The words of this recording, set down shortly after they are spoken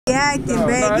acting,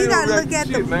 babe. You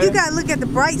gotta look at the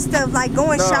bright stuff, like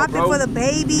going shopping for the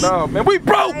baby. No, man, we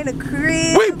broke. In the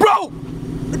crib. We broke.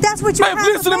 But that's what you have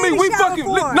listen to me. We fucking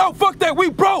no, fuck that. We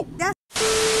broke.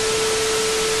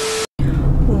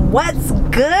 What's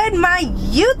good, my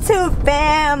YouTube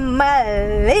family?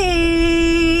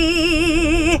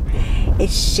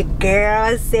 It's your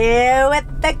girl here with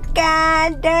the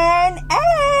golden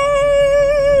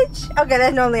age. Okay,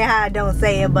 that's normally how I don't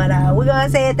say it, but we're gonna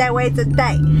say it that way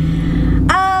today.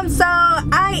 So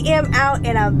I am out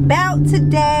and about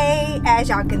today. As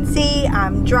y'all can see,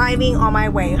 I'm driving on my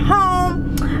way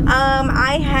home.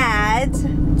 I had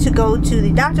to go to the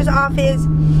doctor's office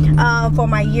for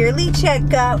my yearly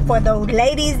checkup. For those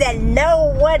ladies that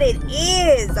know what it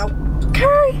is,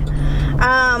 okay?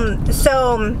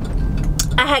 So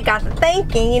I had got to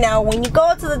thinking, you know, when you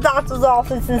go to the doctor's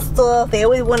office and stuff, they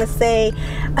always want to say,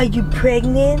 are you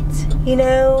pregnant? You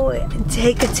know,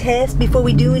 take a test before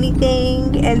we do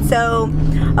anything. And so,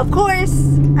 of course,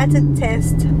 I took the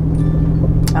test.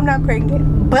 I'm not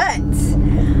pregnant, but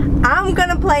I'm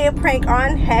gonna play a prank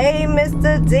on hey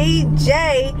Mr.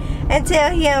 DJ and tell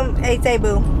him, hey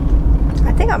Tay-Boo,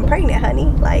 I think I'm pregnant, honey.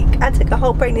 Like, I took a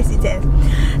whole pregnancy test.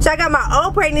 So I got my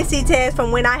old pregnancy test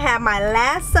from when I had my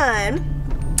last son,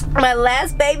 my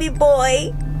last baby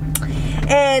boy,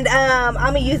 and I'm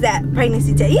gonna use that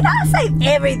pregnancy test. You know, I save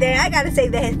everything. I gotta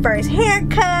save the first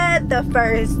haircut, the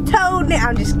first toenail.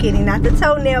 I'm just kidding, not the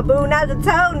toenail, boo, not the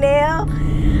toenail.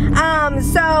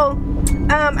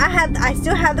 I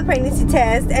still have the pregnancy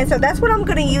test, and so that's what I'm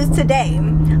gonna use today.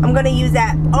 I'm gonna use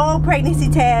that old pregnancy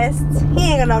test.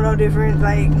 He ain't gonna know no difference,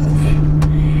 like,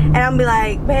 and I'm be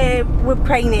like, babe, we're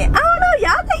pregnant. I don't know,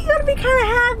 y'all. I think he's gonna be kind of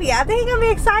happy. I think he's gonna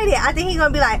be excited. I think he's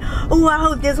gonna be like, oh, I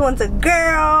hope this one's a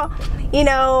girl. You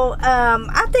know,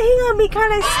 I think he's gonna be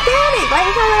kind of ecstatic. Like,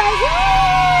 he's gonna be like,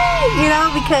 yay! You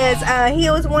know, because he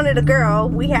always wanted a girl.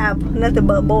 We have nothing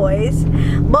but boys.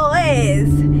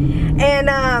 And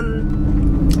I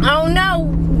don't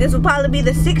know, this will probably be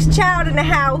the 6th child in the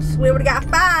house. We already got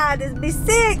 5, this will be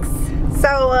 6.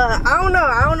 So I don't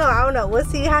know. We'll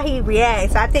see how he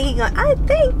reacts. I think he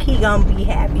gonna be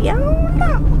happy. I don't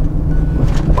know.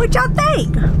 What y'all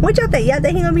think? Y'all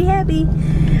think he gonna be happy?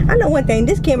 I know one thing,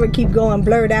 this camera keep going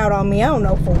blurred out on me. I don't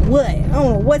know for what. I don't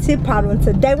know what's his problem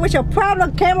today. What's your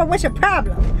problem, camera? What's your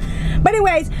problem? But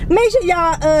anyways, make sure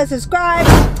y'all subscribe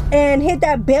and hit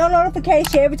that bell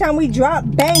notification. Every time we drop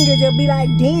bangers, it'll be like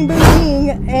ding, boom,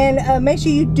 ding. And make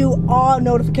sure you do all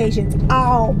notifications.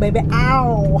 Ow, baby,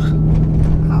 ow.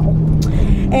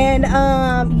 And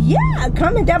yeah,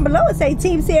 comment down below and say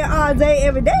Team Sierra all day,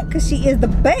 every day, because she is the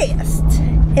best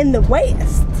in the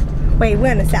West. Wait,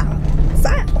 we're in the South.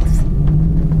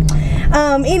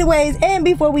 Anyways, and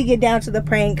before we get down to the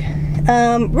prank,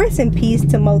 rest in peace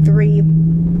to Mo3.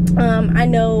 I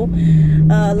know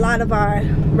a lot of our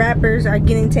rappers are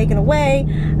getting taken away.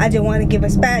 I just want to give a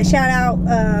shout out,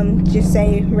 just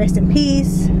say rest in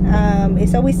peace.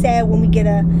 It's always sad when we get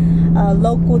a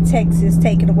local Texas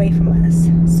taken away from us.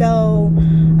 So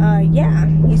yeah,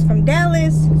 he's from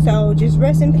Dallas, so just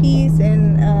rest in peace,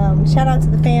 and shout out to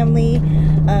the family.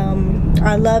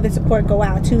 Our love and support go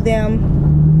out to them.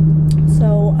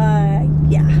 So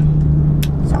yeah,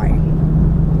 sorry,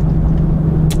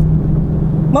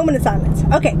 moment of silence.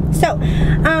 Okay, so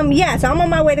yeah, so I'm on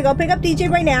my way to go pick up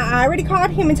DJ right now. I already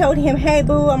called him and told him, hey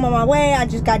boo, I'm on my way, I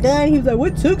just got done. He was like,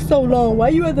 what took so long? Why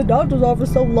you at the doctor's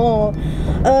office so long?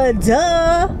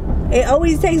 Duh, it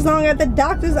always takes long at the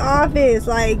doctor's office.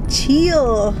 Like,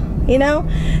 chill, you know.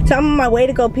 So I'm on my way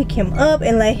to go pick him up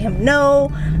and let him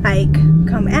know, like,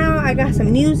 come out, I got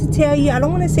some news to tell you. I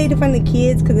don't want to say it in front of the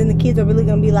kids, because then the kids are really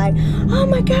gonna be like, oh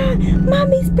my god,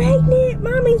 mommy's pregnant,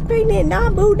 mommy's pregnant. Nah,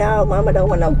 boo, no, mama don't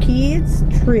want no kids.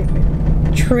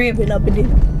 Tripping up in this,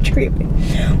 tripping.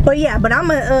 But yeah, but I'm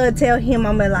gonna tell him,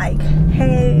 I'm gonna like,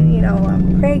 hey, you know,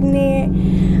 I'm pregnant,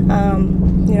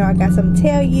 you know, I got something to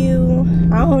tell you.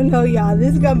 I don't know, y'all,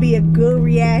 this is gonna be a good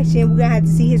reaction. We're gonna have to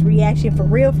see his reaction for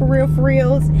reals,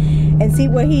 and see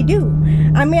what he do.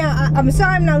 I mean, I'm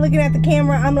sorry I'm not looking at the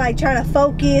camera. I'm like trying to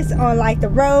focus on like the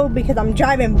road, because I'm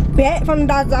driving back from the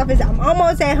doctor's office. I'm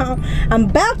almost at home. I'm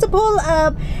about to pull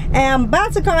up and I'm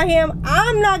about to call him.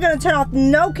 I'm not gonna turn off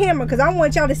no camera, because I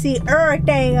want y'all to see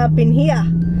everything up in here.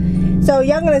 So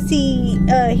y'all gonna see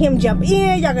him jump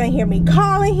in, y'all gonna hear me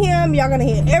calling him, y'all gonna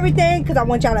hear everything, because I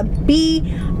want y'all to be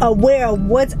aware of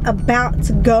what's about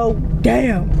to go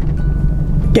down.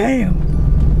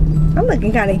 I'm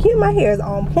looking kind of cute. My hair is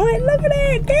on point. Look at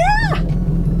that, girl.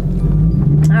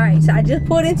 Alright, so I just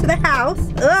pulled into the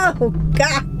house. Oh,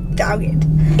 god dog it.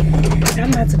 So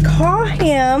I'm about to call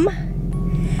him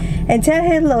and tell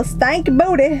his little stanky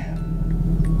booty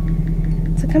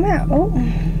come out. Oh,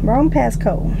 wrong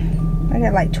passcode. I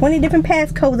got like 20 different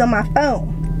passcodes on my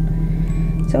phone.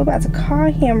 So we're about to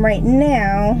call him right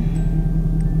now.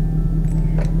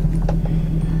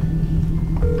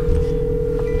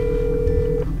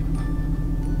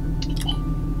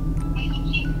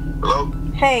 Hello?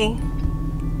 Hey.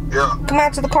 Yeah. Come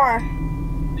out to the car.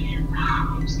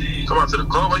 Come out to the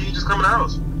car? Why you just come in the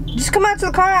house? Just come out to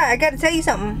the car. I gotta tell you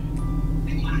something.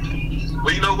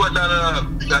 Well, you know what? I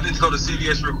need to go to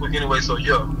CVS real quick anyway, so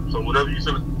yeah. So whatever you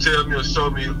finna tell me or show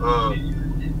me,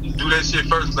 do that shit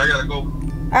first, because I gotta go.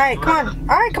 Alright, come on.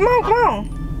 Alright, come on, come on.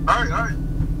 Alright.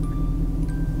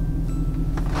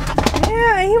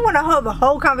 Yeah, he wanna have a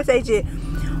whole conversation.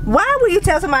 Why would you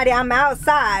tell somebody I'm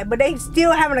outside, but they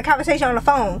still having a conversation on the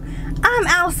phone? I'm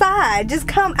outside. Just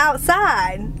come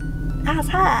outside.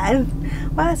 Outside.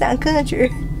 Why I sound country?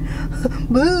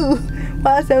 Boo.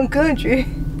 Why I sound country?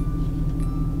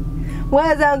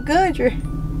 Why I sound country?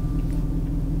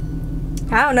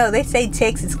 I don't know. They say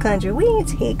Texas country. We ain't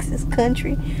Texas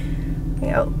country.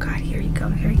 Oh God, here you go.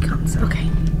 Here he comes. Okay.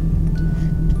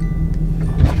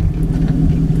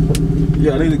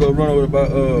 Yeah, I need to go run over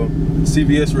about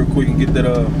CVS real quick and get that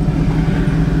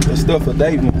stuff for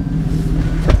Dave,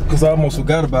 cause I almost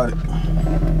forgot about it.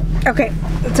 Okay.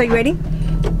 So you ready?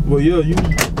 Well, yeah, you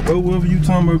go wherever you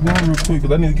tell me going real quick,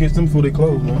 cause I need to catch them before they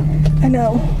close, man. I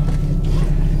know.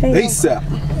 ASAP.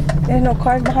 There's no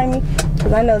cars behind me,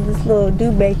 cause I know this little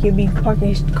dude back here be parking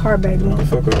his car back there.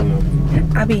 Motherfucker, I know.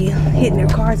 I be hitting their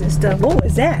cars and stuff. What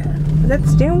was that? Was that the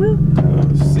steering wheel?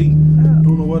 See. I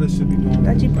don't know what it should be doing.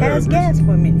 Thought you passed gas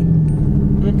for a minute.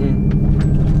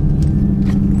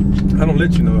 I don't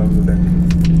let you know after that.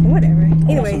 Whatever. I want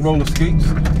Anyways, some roller skates.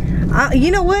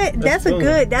 you know what? That's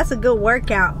a good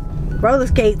workout. Roller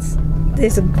skates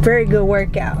is a very good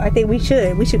workout. I think we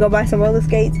should go buy some roller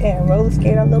skates and roller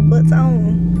skate our little butts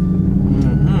on.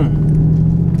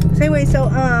 So anyway, so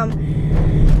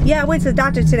yeah, I went to the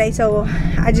doctor today, so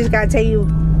I just gotta tell you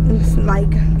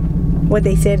like what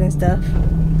they said and stuff.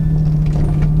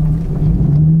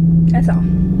 That's all.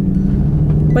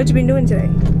 What you been doing today?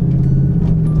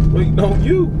 Wait, no,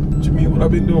 you. What you mean? What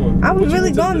I've been doing? I was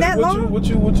really gone that long. What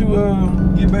you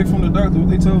get back from the doctor? What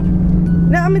they told you?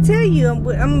 No, I'm gonna tell you.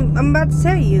 I'm about to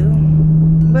tell you,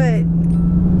 but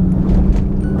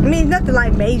I mean, nothing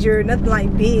like major, nothing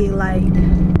like big, like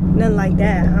nothing like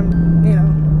that. You know.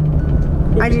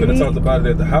 Well, we could have talked about it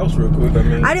at the house real quick. I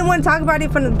mean, I didn't want to talk about it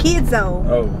in front of the kids though.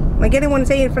 Oh. Like I didn't want to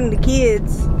say it in front of the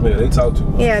kids. Yeah, they talk too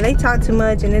much. Yeah, they talk too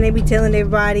much, and then they be telling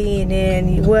everybody, and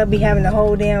then we'll be having the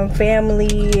whole damn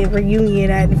family reunion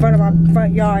in front of our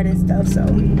front yard and stuff. So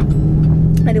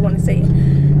I didn't want to say it.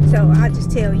 So I'll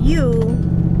just tell you,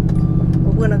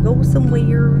 we're gonna go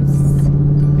somewhere.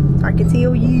 I can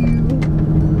tell you.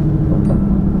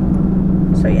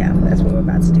 So yeah, that's what we're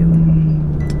about to do.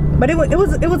 But it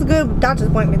was a good doctor's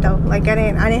appointment though. Like I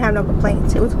didn't have no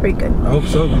complaints. It was pretty good. I hope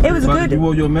so. It was good. You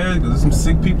wore your mask because there's some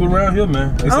sick people around here,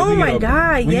 man. Oh my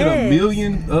God, we yes. get a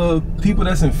million people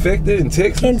that's infected in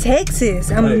Texas. In Texas,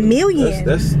 a million.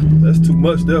 That's too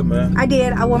much there, man. I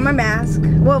did. I wore my mask.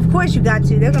 Well, of course you got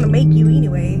to. They're gonna make you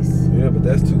anyways. Yeah, but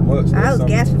that's too much. I was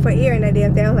gasping for air in that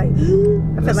damn thing. I was like,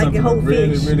 I felt like the whole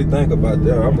fish. Really think about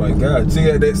that. I'm like, God,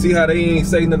 see how they ain't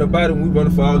saying nothing about it when we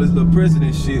running for all this little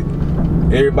president shit.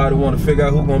 Everybody want to figure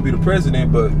out who's gonna be the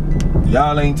president, but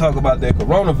y'all ain't talk about that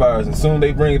coronavirus. And soon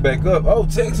they bring it back up. Oh,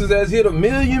 Texas has hit 1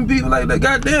 million people. Like,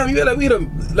 goddamn, you we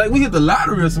hit the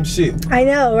lottery or some shit. I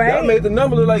know, right? Y'all made the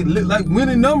number look like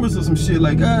winning numbers or some shit.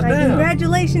 Like, goddamn. Like,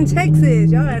 congratulations,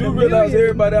 Texas. Y'all had you realize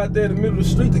everybody out there in the middle of the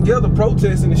street together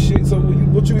protesting and shit. So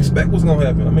what you expect was gonna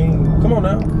happen? I mean, come on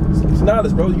now. It's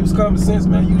knowledge, bro. Use common sense,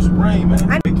 man. Use your brain, man.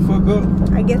 Wake the fuck up.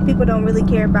 I guess people don't really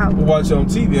care about. We'll watch it on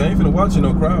TV. I ain't finna watch it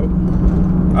no crowd.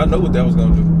 I know what that was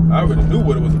gonna do. I already knew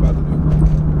what it was about to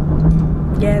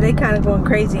do. Yeah, they kind of going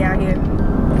crazy out here.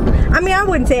 I mean, I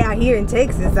wouldn't say out here in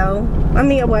Texas though. I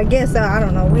mean, well, I guess I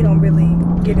don't know. We don't really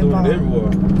get involved. Doing it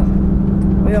everywhere.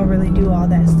 We don't really do all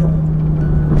that stuff.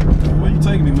 Where you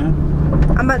taking me, man?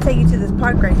 I'm about to take you to this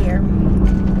park right here.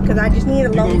 Cause I just need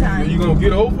a long time. You gonna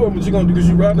get over them? What you gonna do? Cause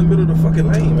you right in the middle of the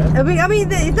fucking lane, man. I mean,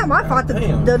 it's not my fault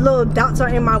that the little dots are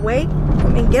in my way. I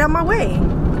mean, get out my way.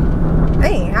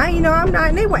 Hey, I'm not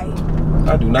in their way.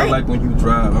 I do not like when you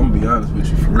drive. I'm gonna be honest with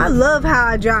you. I love how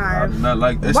I drive. I do not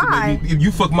like that. Why?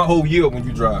 You fuck my whole year when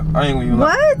you drive. I ain't even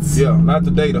like. What? Yeah, not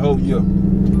today. The whole year.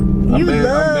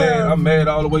 I'm mad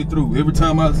all the way through. Every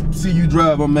time I see you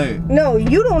drive, I'm mad. No,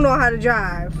 you don't know how to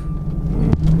drive.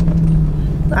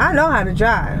 I know how to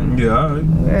drive. Yeah, all right.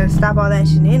 Yeah, stop all that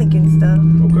shenanigan stuff.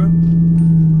 Okay.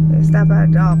 Stop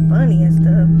all funny and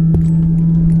stuff.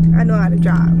 I know how to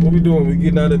drive. What we doing? We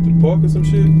getting out at the park or some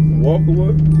shit? Walk or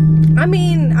what? I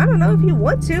mean, I don't know if you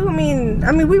want to. I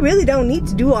mean, we really don't need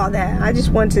to do all that. I just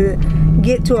want to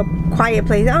get to a quiet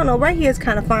place. I don't know, right here is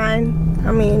kind of fine.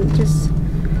 I mean, just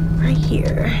right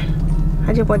here.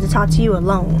 I just want to talk to you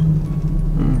alone.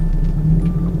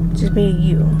 Just me and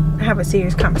you. Have a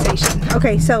serious conversation.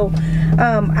 Okay, so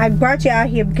I brought you out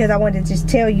here because I wanted to just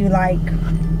tell you, like,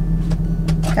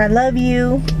 I love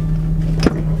you.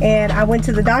 And I went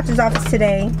to the doctor's office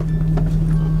today,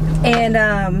 and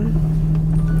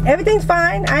everything's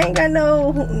fine. I ain't got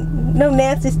no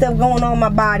nasty stuff going on in my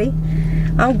body.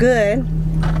 I'm good.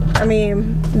 I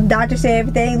mean, the doctor said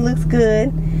everything looks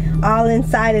good, all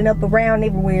inside and up around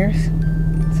everywhere.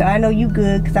 So I know you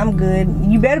good, because I'm good.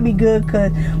 You better be good,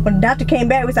 because when the doctor came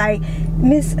back, it was like,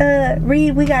 Miss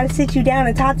Reed, we got to sit you down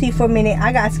and talk to you for a minute.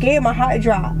 I got scared, my heart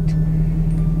dropped.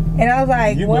 And I was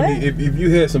like, what? If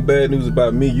you had some bad news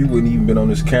about me, you wouldn't even been on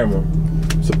this camera.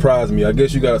 Surprise me. I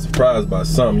guess you got surprised by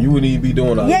something. You wouldn't even be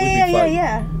doing all that.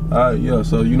 Yeah. Alright, yeah,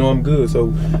 so you know I'm good.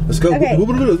 So let's go. Okay. All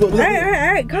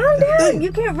right. Calm down.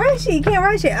 You can't rush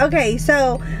it. Okay,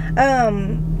 so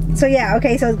yeah,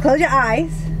 okay, so close your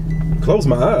eyes. Close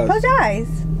my eyes? Close your eyes.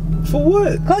 For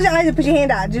what? Close your eyes and put your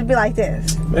hand out. Just be like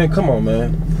this. Man, come on,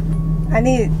 man. I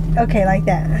need it. Okay, like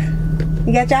that.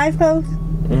 You got your eyes closed?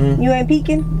 Mm-hmm. You ain't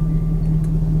peeking?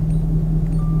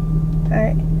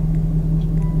 Alright.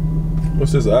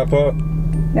 What's this, iPod?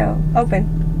 No, open.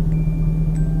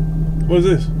 What is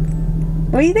this?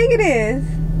 What do you think it is?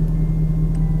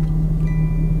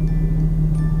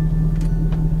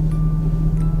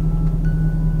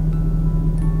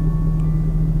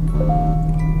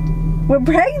 We're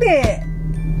pregnant.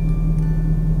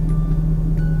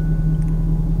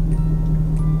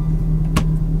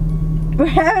 We're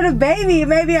having a baby.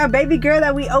 Maybe our baby girl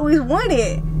that we always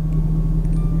wanted.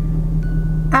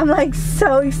 I'm like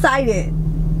so excited.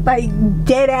 Like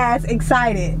dead ass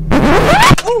excited.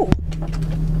 Ooh.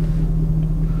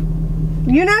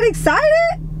 You're not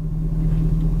excited?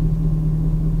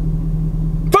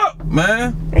 Fuck,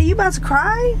 man. Hey, you about to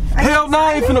cry? Hell no,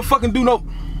 I ain't finna fucking do no.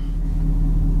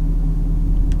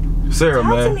 Sarah,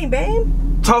 man. Talk to me,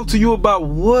 babe. Talk to you about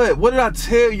what? What did I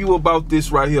tell you about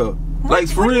this right here? Like,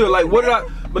 for real, like, what did I...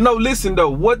 But no, listen, though.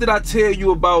 What did I tell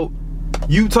you about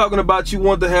you talking about you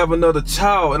want to have another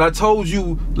child? And I told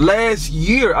you last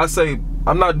year, I say,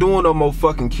 I'm not doing no more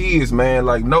fucking kids, man.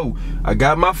 Like, no. I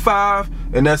got my 5,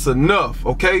 and that's enough,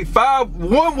 okay?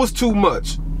 1 was too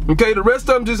much. Okay, the rest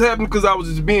of them just happened because I was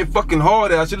just being fucking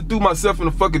hard. I should have threw myself in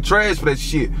the fucking trash for that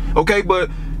shit. Okay, but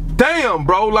damn,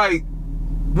 bro, like...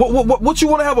 What you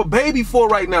want to have a baby for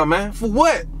right now, man? For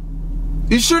what?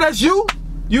 You sure that's you?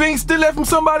 You ain't steal that from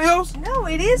somebody else? No,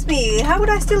 it is me. How would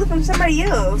I steal it from somebody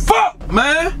else? Fuck,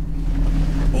 man!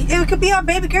 It could be our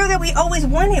baby girl that we always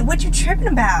wanted. What you tripping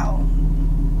about?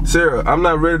 Sarah, I'm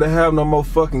not ready to have no more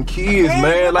fucking kids, Hey,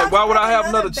 man. Like, why would I have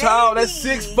another another child? That's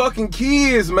baby. 6 fucking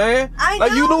kids, man. I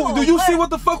like, know, do you see what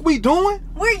the fuck we doing?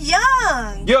 We're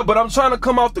young. Yeah, but I'm trying to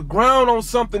come off the ground on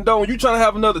something, though. And you trying to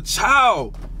have another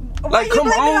child. Like, come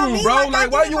on, bro.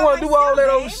 Like, why you want to do all that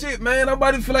old shit, man?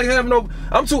 Nobody feel like having no...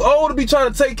 I'm too old to be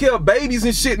trying to take care of babies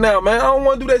and shit now, man. I don't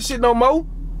want to do that shit no more.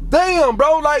 Damn,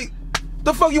 bro. Like,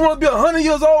 the fuck you want to be 100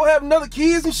 years old, have another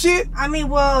kids and shit? I mean,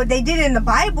 well, they did it in the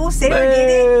Bible. Sarah Man, did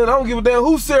it. I don't give a damn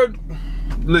who Sarah...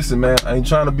 Listen, man, I ain't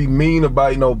trying to be mean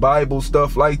about, you know, Bible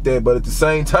stuff like that, but at the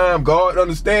same time, God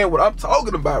understand what I'm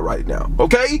talking about right now,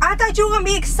 okay? I thought you were going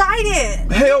to be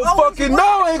excited. Hell fucking no,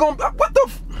 I ain't gonna... What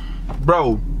the...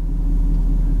 Bro.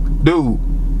 Dude,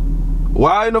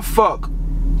 why in the fuck?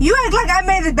 You act like I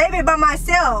made this baby by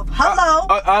myself. Hello.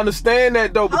 I understand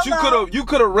that though, but Hello? you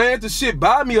could have ran the shit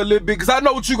by me a little bit, because I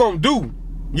know what you gonna do.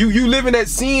 You live in that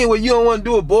scene where you don't want to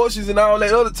do abortions and all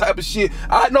that other type of shit.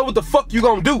 I know what the fuck you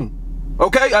gonna do.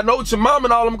 Okay? I know what your mom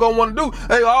and all them gonna want to do.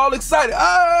 They all excited.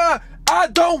 I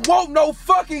don't want no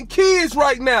fucking kids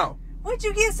right now. What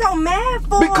you get so mad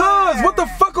for? Because what the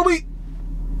fuck are we...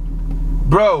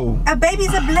 Bro. A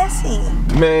baby's a blessing.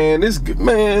 Man,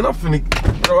 I'm finna...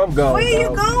 Bro, I'm gone. Where are you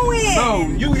going? No,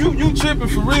 you tripping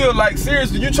for real. Like,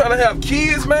 seriously, you trying to have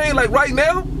kids, man? Like, right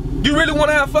now? You really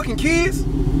want to have fucking kids?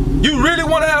 You really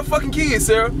want to have fucking kids,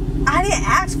 Sarah? I didn't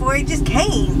ask for it. It just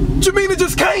came. What you mean it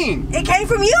just came? It came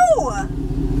from you.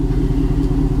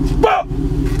 Bro.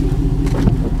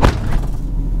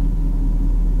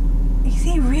 Is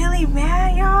he really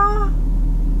mad, y'all?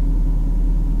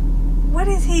 What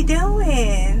is he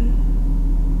doing?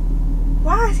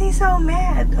 Why is he so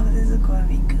mad? Oh, this is gonna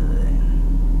be good.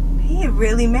 He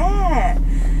really mad.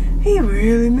 He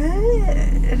really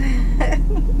mad.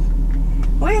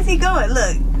 Where is he going?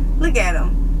 Look at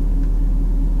him.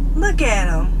 Look at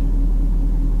him.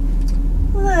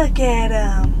 Look at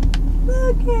him.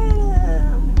 Look at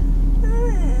him.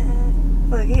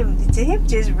 Look, him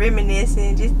just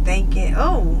reminiscing, just thinking.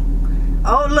 Oh,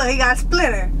 look, he got a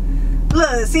splinter.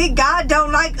 Look, see, God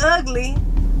don't like ugly.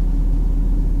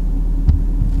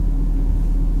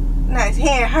 Now his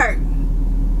hand hurt.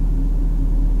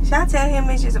 Should I tell him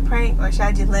it's just a prank, or should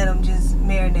I just let him just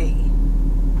marinate?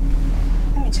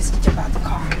 Let me just jump out the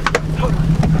car. Hold on.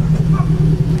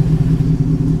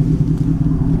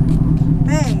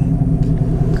 Hey,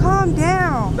 calm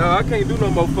down. Nah, I can't do no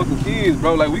more fucking kids,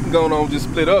 bro. Like, we can go on and just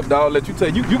split up, dog. Let you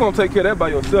take, you gonna take care of that by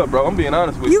yourself, bro. I'm being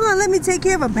honest with you. You gonna let me take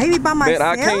care of a baby by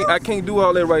myself? Man, I can't do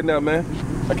all that right now, man.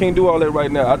 I can't do all that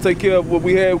right now. I take care of what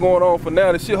we have going on for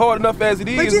now. The shit hard enough as it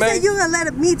is, man. But you said you gonna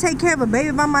let me take care of a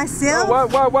baby by myself?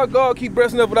 Bro, why God keep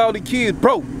breasting up with all these kids,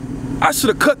 bro? I should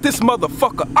have cut this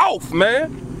motherfucker off,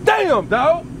 man. Damn,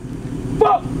 dog.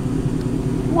 Fuck.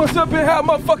 You want to sit up here and have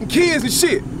motherfucking kids and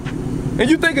shit? And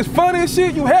you think it's funny and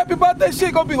shit? You happy about that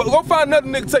shit? Go find another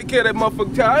nigga to take care of that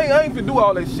motherfucking child. I ain't finna do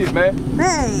all that shit, man.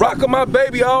 Hey. Rockin' my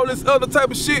baby, all this other type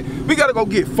of shit. We gotta go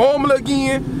get formula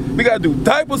again. We gotta do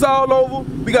diapers all over.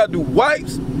 We gotta do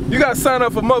wipes. You gotta sign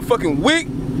up for motherfucking WIC.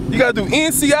 You gotta do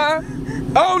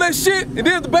NCI. All that shit. And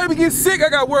then if the baby gets sick, I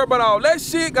gotta worry about all that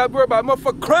shit. Gotta worry about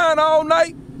motherfucker crying all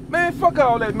night. Man, fuck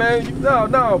all that, man.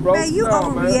 No, bro. Man, you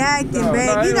overreacting,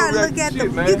 man. You gotta look at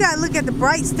you gotta look at the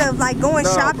bright stuff, like going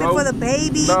shopping for the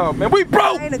baby. No, man, we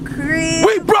broke. In a crib.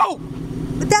 We broke.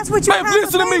 But that's what you have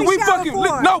listen a to baby me. We shower fucking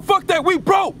for. no, fuck that. We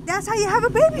broke. That's how you have a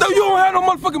baby No, shower. you don't have no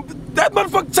motherfucking. That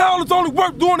motherfucking child is only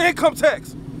worth doing the income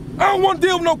tax. I don't want to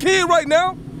deal with no kid right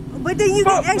now. But then you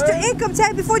get extra income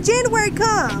tax before January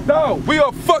comes. No, we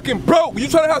are fucking broke. You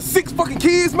trying to have 6 fucking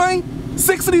kids, man?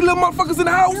 6 of these little motherfuckers in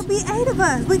the house? It'll be 8 of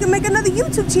us. We can make another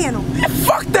YouTube channel. Yeah,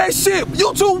 fuck that shit.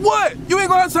 YouTube what? You ain't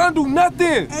gonna have time to do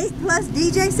nothing. 8 plus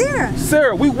DJ Sarah.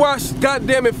 Sarah, we wash,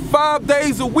 goddamn it, 5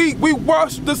 days a week. We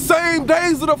wash the same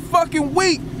days of the fucking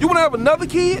week. You wanna have another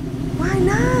kid? Why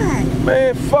not?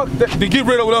 Man, fuck that. Then get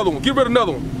rid of another one. Get rid of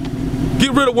another one.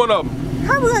 Get rid of one of them.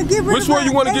 How we gonna get rid Which of one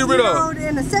you want to get rid of?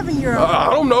 And a 7-year-old.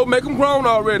 I don't know. Make them grown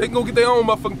already. They can go get their own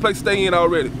motherfucking place to stay in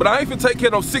already. But I ain't finna take care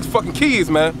of those 6 fucking kids,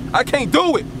 man. I can't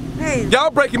do it. Hey. Y'all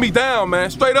breaking me down,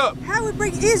 man. Straight up. How we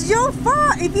break? It's your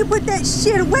fault. If you put that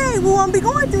shit away, we won't be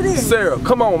going through this. Sarah,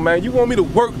 come on, man. You want me to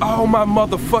work all my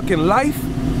motherfucking life?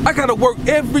 I gotta work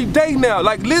every day now.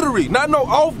 Like literally. Not no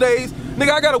off days.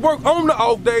 Nigga, I gotta work on the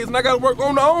off days and I gotta work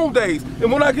on the on days.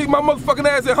 And when I keep my motherfucking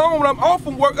ass at home and I'm off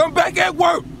from work, I'm back at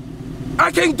work. I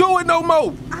can't do it no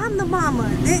more. I'm the mama.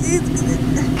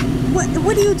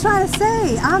 What are you trying to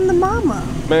say? I'm the mama.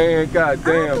 Man,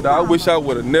 goddamn, dog. I wish I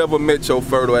would have never met your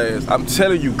fertile ass. I'm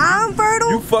telling you. I'm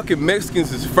fertile? You fucking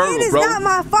Mexicans is fertile, it is bro. It's not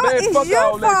my fault. Man, it's fuck your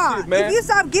all fault. that shit, man. If you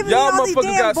stop giving me all these damn boys.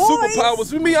 Y'all motherfuckers got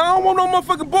superpowers. With me, I don't want no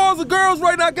motherfucking boys or girls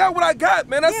right now. I got what I got,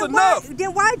 man. That's enough.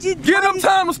 Then why'd you... Give them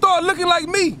time to start looking like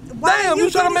me. Damn, you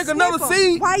trying to make another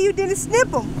seed? Why you didn't snip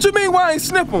them? What you mean why I ain't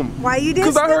snip them? Why you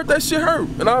didn't snip them? Because I heard that shit hurt.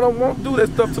 And I don't want to do that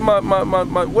stuff to my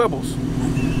webbles.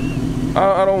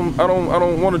 I don't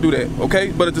want to do that,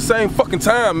 okay? But at the same fucking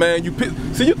time, man, you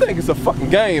think it's a fucking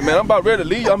game, man. I'm about ready to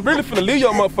leave. I'm really finna leave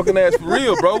your motherfucking ass for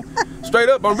real, bro. Straight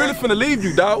up, I'm really finna leave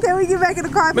you, dog. Can we get back in the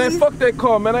car, please? Man, fuck that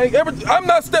car, man. I'm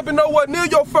not stepping nowhere near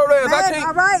your fur ass. Man, I can't.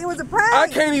 All right, it was a prank. I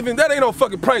can't even. That ain't no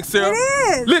fucking prank, Sarah.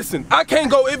 It is. Listen, I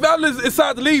can't go. If I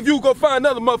decide to leave you, go find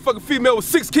another motherfucking female with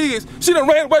 6 kids. She done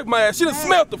ran away from my ass. She done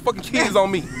smelled the fucking kids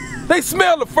on me. They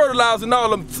smell the fertilizer and all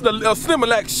them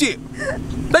Similac shit.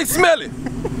 They smell it.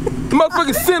 The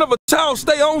motherfucking sin of a child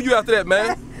stay on you after that,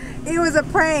 man. It was a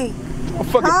prank. A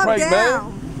fucking prank, down.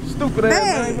 man. Stupid ass,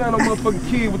 man. You got no motherfucking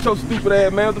kid with your stupid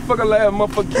ass, man. What the fuck I laugh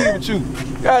motherfucking kid with you?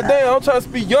 God damn, I'm trying to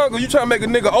speak younger. You trying to make a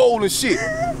nigga old and shit.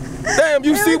 Damn,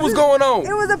 you see what's going on.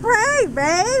 It was a prank,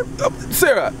 babe.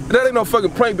 Sarah, that ain't no fucking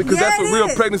prank because that's a real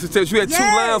pregnancy test. You had 2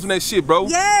 lambs on that shit, bro.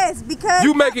 Yes, because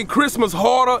you making Christmas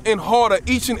harder and harder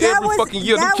each and every fucking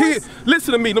year. Them kids,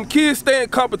 listen to me, them kids stay in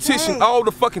competition all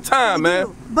the fucking time,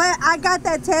 man. But I got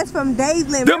that test from Dave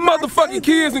Lim. Them motherfucking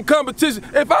kids in competition.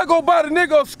 If I go buy the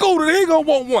nigga a scooter, he gonna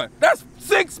want one. That's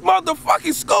 6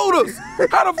 motherfucking scooters.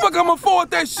 How the fuck I'm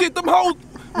afford that shit? Them hoes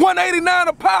 $189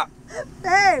 a pop.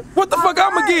 Babe, what the fuck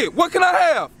I'ma get? What can I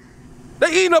have?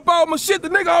 They eating up all my shit. The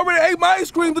nigga already ate my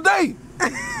ice cream today.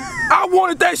 I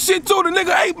wanted that shit too. The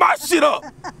nigga ate my shit up.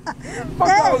 Fuck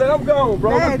all that. I'm gone,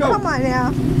 bro. Let's go. Come on now.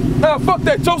 Nah, fuck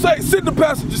that. Jose, sit in the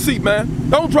passenger seat, man.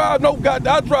 Don't drive no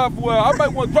goddamn. I drive for I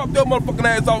might want to drop your motherfucking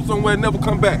ass off somewhere and never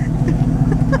come back.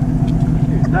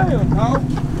 Damn, dog.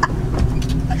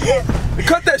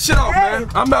 Cut that shit off, man.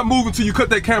 I'm not moving till you cut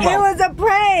that camera off. It was a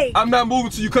prank. I'm not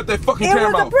moving till you cut that fucking camera off.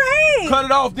 It was a prank. Cut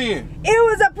it off then. It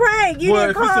was a prank. You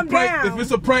didn't calm down. If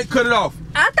it's a prank, cut it off.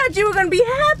 I thought you were gonna be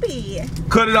happy.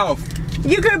 Cut it off.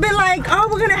 You could have been like, oh,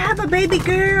 we're gonna have a baby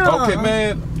girl. Okay,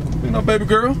 man. You know, baby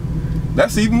girl,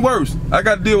 that's even worse. I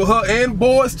got to deal with her and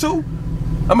boys too.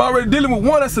 I'm already dealing with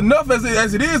one. That's enough as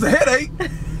it is a headache.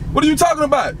 What are you talking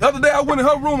about? The other day I went in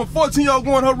her room, a 14-year-old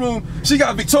go in her room. She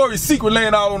got Victoria's Secret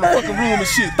laying out on the fucking room and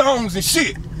shit, thongs and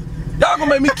shit. Y'all gonna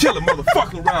make me kill a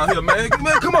motherfucker around here, man.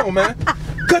 Man, come on, man.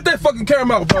 Cut that fucking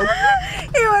camera off, bro.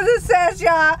 It was a success,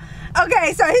 y'all.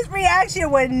 Okay, so his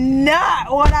reaction was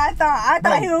not what I thought. I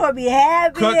thought he was gonna be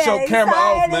happy. Cut your camera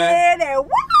off, man. And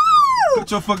woo!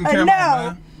 Cut your fucking camera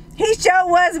off, man. He sure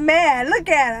was mad. Look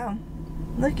at him.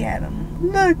 Look at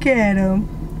him. Look at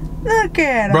him. Look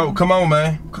at him. Bro, come on,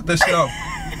 man. Cut that shit off.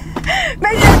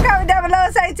 Make sure you comment down below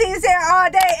and say T's here all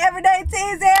day, every day.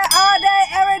 T's here all day,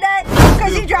 every day.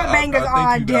 Because you drop bangers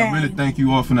all day. I really think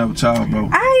you orphaned that child, bro.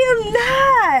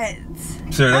 I am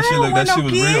not. Sir, that shit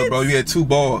was real, bro. You had 2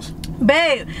 balls.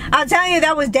 Babe, I'm telling you,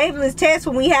 that was Davelin's test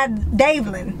when we had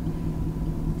Davelin.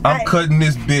 I'm cutting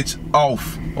this bitch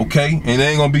off, okay? And there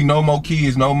ain't gonna be no more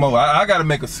kids, no more. I gotta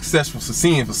make a successful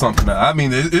scene for something now. I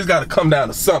mean, it's gotta come down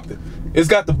to something. It's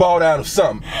got to ball down to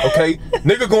something, okay?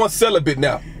 Nigga going celibate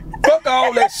now. Fuck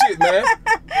all that shit, man.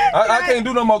 I can't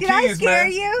do no more kids, man. Did I scare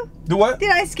you? Do what? Did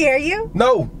I scare you?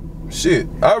 No. Shit.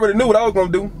 I already knew what I was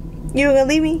gonna do. You were gonna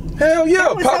leave me? Hell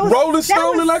yeah. Pop Rolling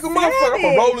Stone like a motherfucker. I'm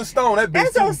a Rolling Stone. That bitch.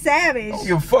 That's so savage. I don't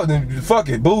give a fuck. Fuck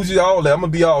it. Bougie, all that. I'm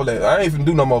gonna be all that. I ain't finna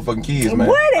do no motherfucking kids, man.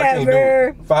 Whatever. I can't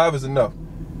do it. 5 is enough.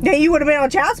 Then you would have been on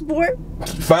child support.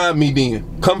 Find me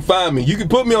then. Come find me. You can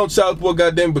put me on child support,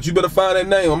 goddamn, but you better find that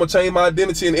name. I'm gonna change my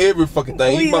identity in every fucking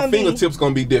thing. Even my fingertips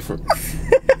gonna be different.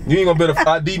 You ain't gonna better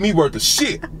ID me worth of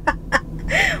shit.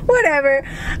 Whatever.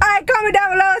 Alright, comment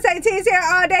down below and say T's here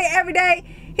all day, every day.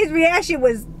 His reaction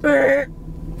was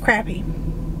crappy.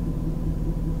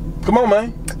 Come on,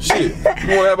 man. Shit. You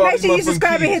wanna have all Make sure you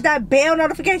subscribe and hit that bell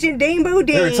notification ding boo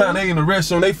ding. Every time they in the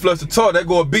restaurant, they flush the toilet, that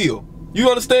go a bill. You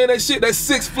understand that shit? That's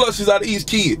 6 flushes out of each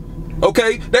kid.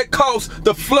 Okay? That costs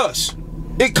the flush.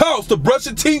 It costs to brush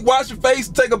your teeth, wash your face,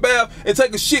 take a bath, and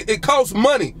take a shit. It costs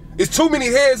money. It's too many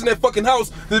heads in that fucking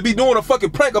house to be doing a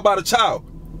fucking prank about a child.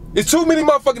 It's too many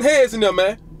motherfucking heads in there,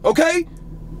 man. Okay?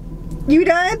 You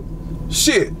done?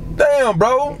 Shit. Damn,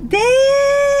 bro.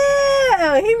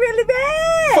 Damn. He really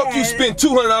bad. Fuck you spent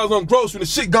 $200 on groceries and the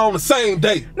shit gone the same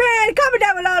day. Man, comment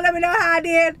down below. Let me know how I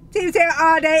did. T's here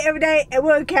all day, every day. And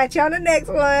we'll catch you on the next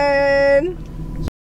one.